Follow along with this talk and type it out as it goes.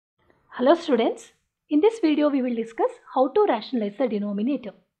Hello students, in this video we will discuss how to rationalize the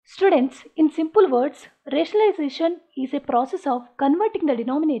denominator. Students, in simple words, rationalization is a process of converting the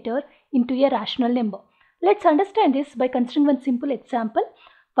denominator into a rational number. Let's understand this by considering one simple example.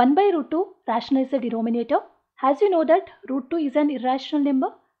 1 by root 2 rationalize the denominator. As you know that root 2 is an irrational number,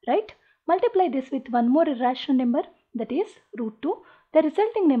 right? Multiply this with one more irrational number, that is root 2. The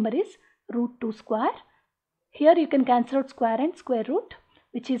resulting number is root 2 square. Here you can cancel out square and square root,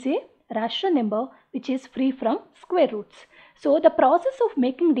 which is a rational number which is free from square roots. So the process of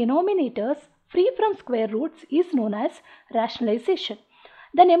making denominators free from square roots is known as rationalization.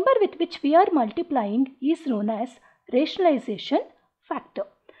 The number with which we are multiplying is known as rationalization factor.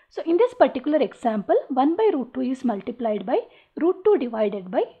 So in this particular example, 1 by root 2 is multiplied by root 2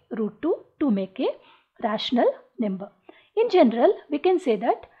 divided by root 2 to make a rational number. In general, we can say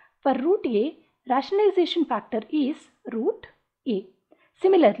that for root a, rationalization factor is root a.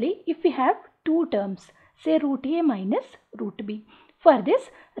 Similarly, if we have two terms, say root a minus root b, for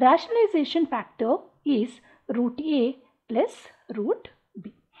this rationalization factor is root a plus root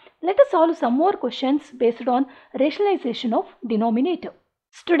b. Let us solve some more questions based on rationalization of denominator.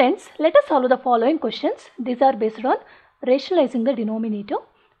 Students, let us solve the following questions. These are based on rationalizing the denominator.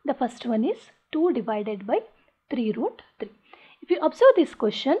 The first one is 2 divided by 3 root 3. If you observe this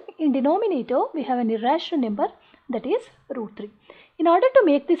question, in denominator we have an irrational number, that is root 3. In order to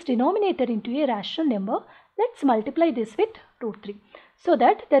make this denominator into a rational number, let's multiply this with root 3. So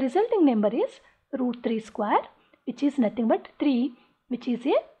that the resulting number is root 3 square, which is nothing but 3, which is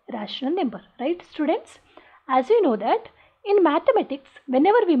a rational number. Right, students? As you know that in mathematics,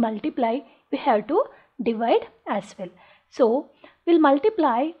 whenever we multiply, we have to divide as well. So we'll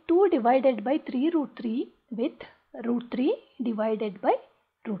multiply 2 divided by 3 root 3 with root 3 divided by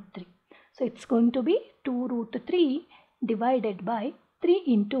root 3. So it's going to be 2 root 3 divided by 3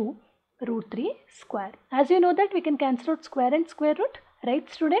 into root 3 square. As you know that we can cancel out square and square root, right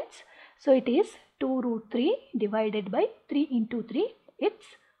students? So it is 2 root 3 divided by 3 into 3, it's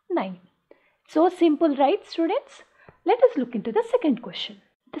 9. So simple, right students? Let us look into the second question.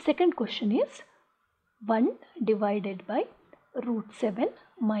 The second question is 1 divided by root 7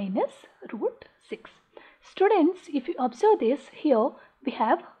 minus root 6. Students, if you observe this, here we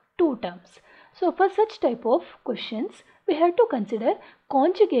have two terms. So for such type of questions, we have to consider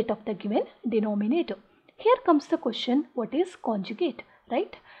conjugate of the given denominator. Here comes the question, what is conjugate,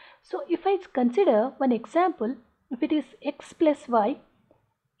 right? So if I consider one example, if it is x plus y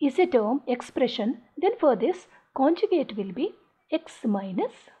is a term expression, then for this conjugate will be x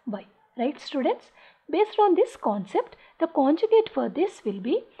minus y, right students? Based on this concept, the conjugate for this will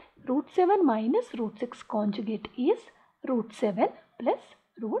be root 7 minus root 6 conjugate is root 7 plus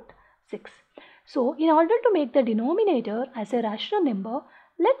root 6. So in order to make the denominator as a rational number,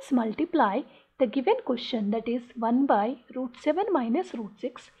 let's multiply the given question, that is 1 by root 7 minus root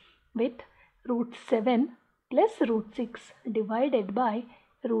 6 with root 7 plus root 6 divided by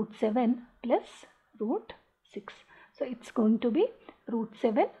root 7 plus root 6. So it's going to be root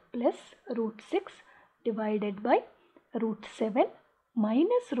 7 plus root 6 divided by root 7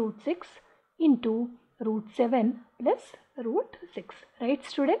 minus root 6 into root 7 plus root 6, right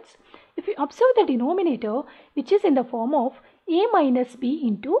students? If you observe the denominator, which is in the form of a minus b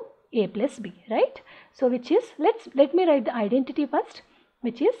into a plus b, right? So which is, let me write the identity first,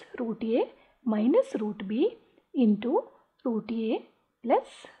 which is root a minus root b into root a plus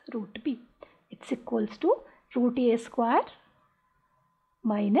root b. It's equals to root a square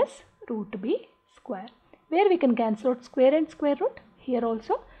minus root b square, where we can cancel out square and square root. Here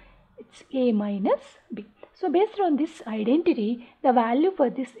also it's a minus b. So based on this identity, the value for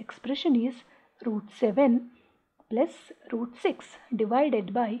this expression is root 7 plus root 6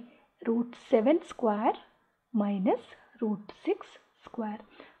 divided by root 7 square minus root 6 square.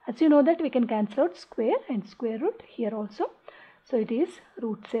 As you know that we can cancel out square and square root here also. So it is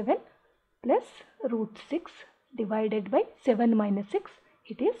root 7 plus root 6 divided by 7 minus 6,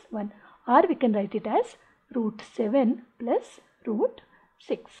 it is 1. Or we can write it as root 7 plus root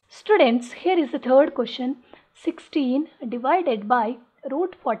 6. Students, here is the third question, 16 divided by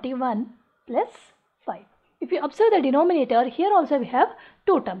root 41 plus 5. If you observe the denominator, here also we have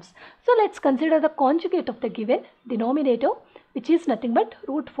two terms. So let's consider the conjugate of the given denominator, which is nothing but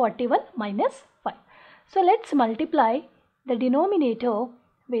root 41 minus 5. So let's multiply the denominator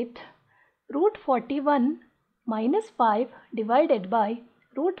with root 41 minus 5 divided by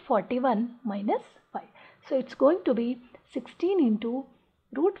root 41 minus 5. So it's going to be 16 into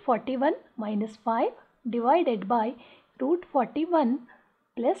root 41 minus 5 divided by root 41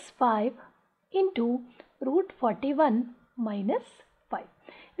 plus 5 into root 41 minus 5.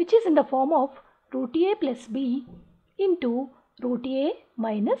 which is in the form of root a plus b into root a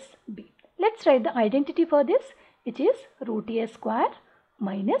minus b. Let's write the identity for this, which is root a square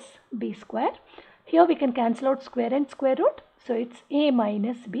minus b square. Here we can cancel out square and square root. So it's a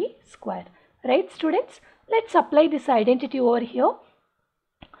minus b square. Right, students? Let's apply this identity over here.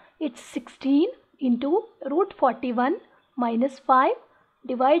 It's 16 into root 41 minus 5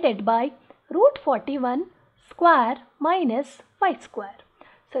 divided by root 41 square minus 5 square.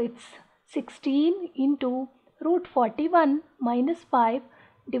 So it's 16 into root 41 minus 5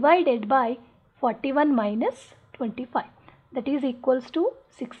 divided by 41 minus 25. That is equals to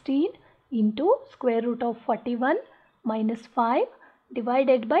 16 into square root of 41 minus 5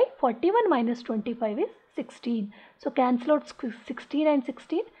 divided by 41 minus 25 is 16. So cancel out 16 and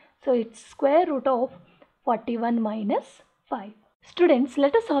 16. So it's square root of 41 minus 5. Students,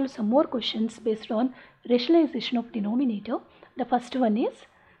 let us solve some more questions based on rationalization of denominator. The first one is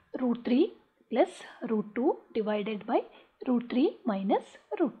root 3 plus root 2 divided by root 3 minus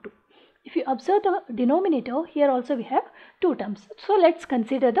root 2. If you observe the denominator, here also we have two terms. So let's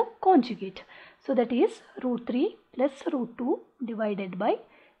consider the conjugate. So that is root 3 plus root 2 divided by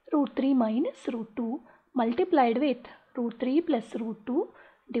root 3 minus root 2 multiplied with root 3 plus root 2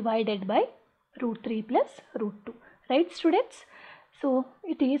 divided by root 3 plus root 2. Right, students? So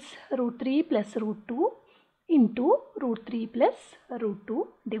it is root 3 plus root 2 into root 3 plus root 2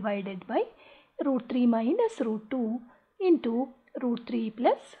 divided by root 3 minus root 2 into root 3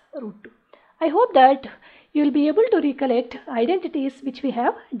 plus root 2. I hope that you will be able to recollect identities which we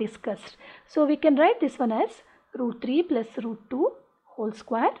have discussed. So we can write this one as root 3 plus root 2 whole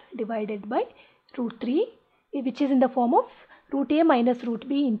square divided by root 3, which is in the form of root a minus root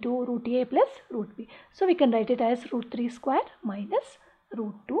b into root a plus root b. So we can write it as root 3 square minus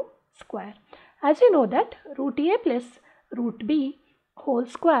root 2 square. As you know that root a plus root b whole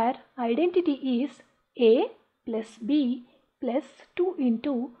square identity is a plus b plus 2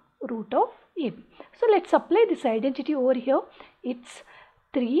 into root of ab. So let's apply this identity over here. It's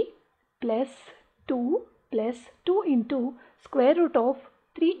 3 plus 2 plus 2 into square root of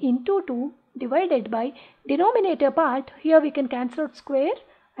 3 into 2 divided by denominator part. Here we can cancel out square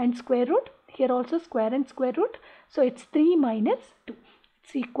and square root. Here also square and square root. So it's 3 minus 2.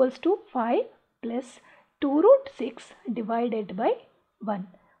 It's equals to 5 plus 2 root 6 divided by 1.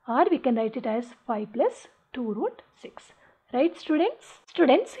 Or we can write it as 5 plus 2 root 6. Right, students?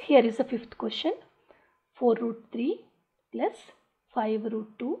 Students, here is the fifth question. 4 root 3 plus 5 root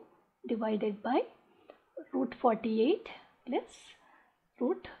 2 divided by root 48 plus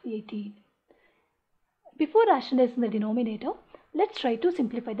root 18. Before rationalizing the denominator, let's try to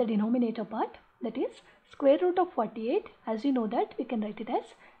simplify the denominator part. That is square root of 48. As you know that we can write it as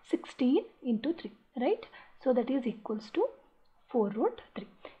 16 into 3. Right? So that is equals to 4 root 3.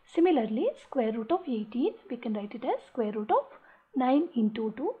 Similarly, square root of 18, we can write it as square root of 9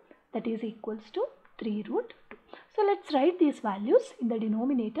 into 2, that is equals to 3 root 2. So let's write these values in the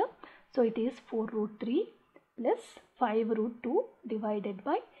denominator. So it is 4 root 3 plus 5 root 2 divided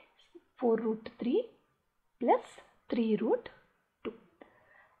by 4 root 3 plus 3 root 2.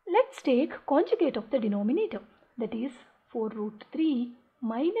 Let's take conjugate of the denominator, that is 4 root 3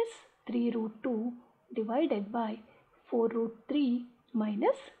 minus 3 root 2 divided by 4 root 3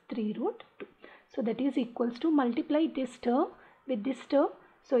 minus 3 root 2. So that is equals to multiply this term with this term.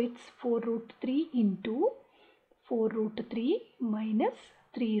 So it's 4 root 3 into 4 root 3 minus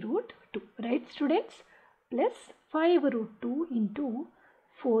 3 root 2. Right, students? Plus 5 root 2 into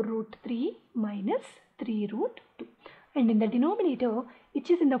 4 root 3 minus 3 root 2. And in the denominator,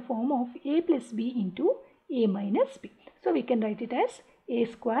 which is in the form of a plus b into a minus b. So we can write it as a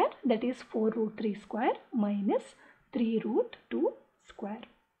square, that is 4 root 3 square minus 3 root 2 square.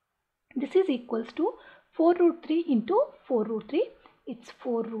 This is equals to 4 root 3 into 4 root 3. It's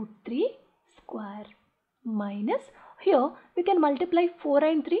 4 root 3 square minus, here we can multiply 4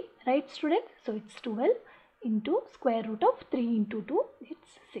 and 3, right, student? So it's 12 into square root of 3 into 2,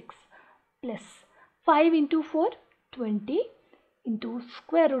 it's 6, plus 5 into 4, 20 into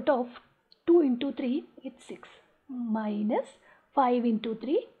square root of 2 into 3, it's 6, minus 5 into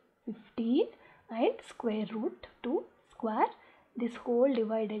 3, 15, and square root 2 square, this whole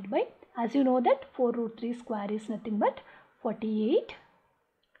divided by, as you know that 4 root 3 square is nothing but 48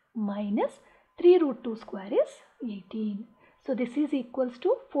 minus 3 root 2 square is 18. So this is equals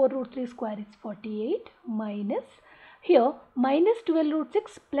to 4 root 3 square is 48 minus, here minus 12 root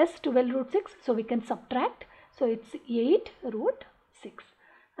 6 plus 12 root 6. So we can subtract. So it's 8 root 6.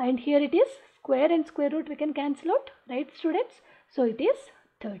 And here it is square and square root we can cancel out. Right, students? So it is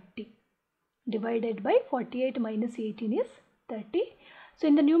 30. Divided by 48 minus 18 is 30. So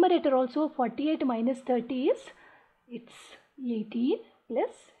in the numerator also 48 minus 30 is, it's 18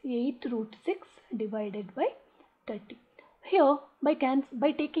 plus 8 root 6 divided by 30. Here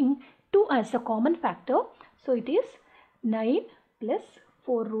by taking 2 as a common factor, so it is 9 plus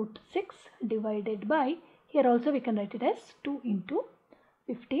 4 root 6 divided by, here also we can write it as 2 into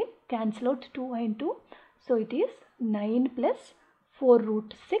 15, cancel out 2 and 2, so it is 9 plus 4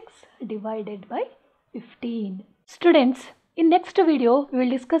 root 6 divided by 15. Students, in next video we will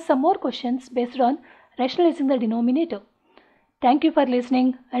discuss some more questions based on rationalizing the denominator. Thank you for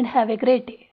listening and have a great day.